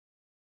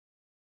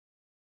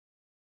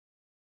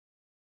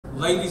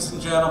Ladies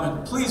and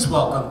gentlemen, please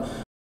welcome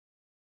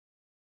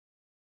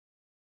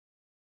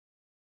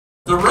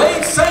the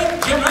Ray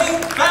St.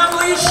 Germain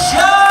Family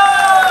Show!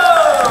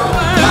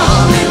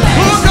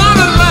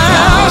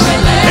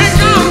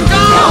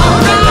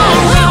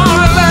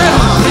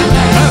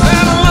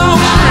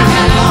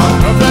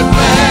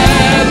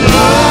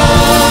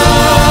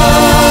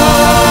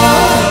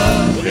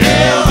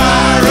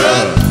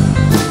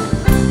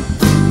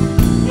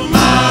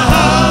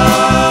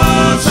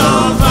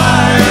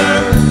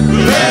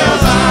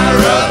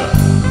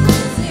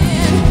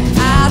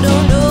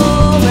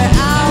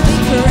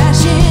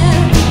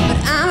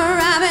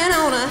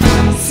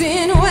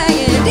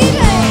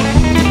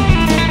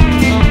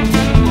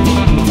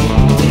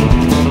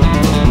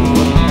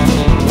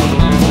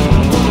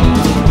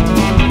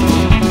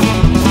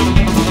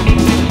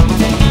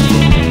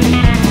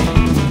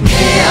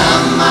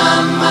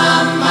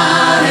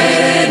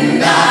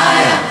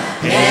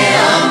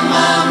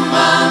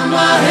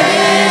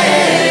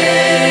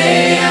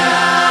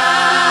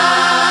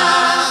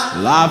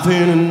 Life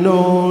in a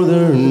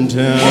northern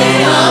town.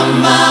 Hey,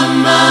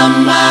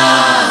 mama.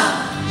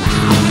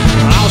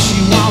 All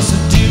she wants to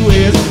do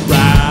is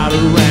ride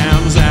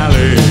around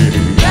Sally.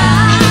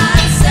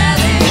 Ride,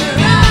 Sally,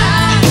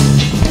 ride.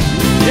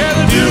 Yeah,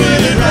 they're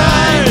doing it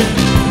right.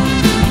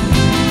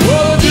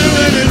 Oh,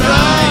 doing it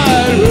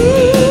right.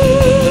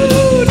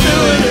 Ooh,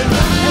 doing it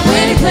right. And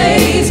when he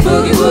plays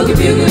boogie woogie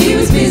bugle, he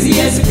was busy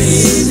as he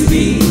pays to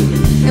be.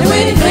 And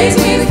when he plays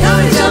with the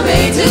company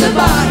jumping to the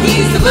bar,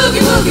 he's the boogie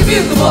woogie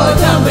bugle boy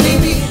company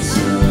beat.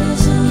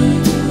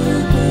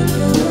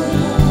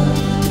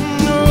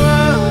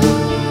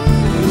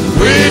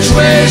 Which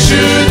way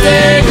should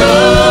they go?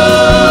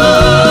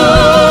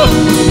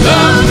 The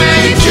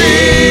main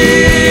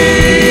tree.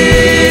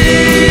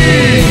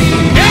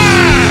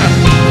 Yeah!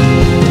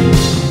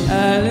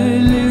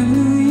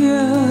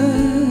 Hallelujah,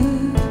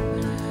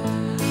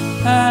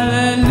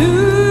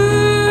 hallelujah.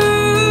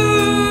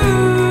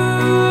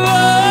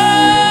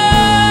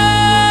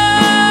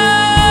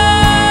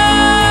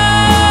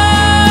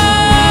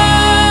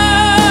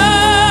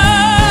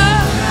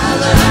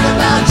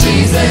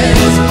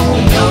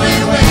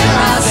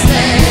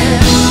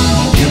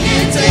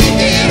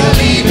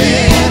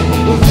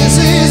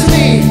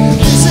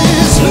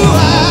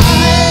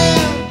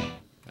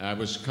 I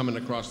was coming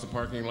across the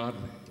parking lot,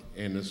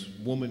 and this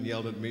woman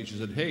yelled at me. She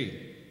said,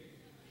 "Hey,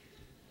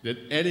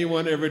 did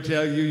anyone ever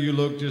tell you you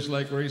look just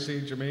like Ray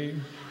St.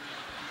 Germain?"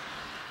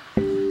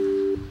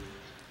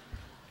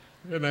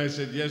 And I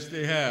said, "Yes,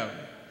 they have."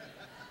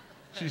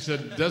 She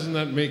said, "Doesn't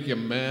that make you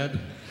mad?"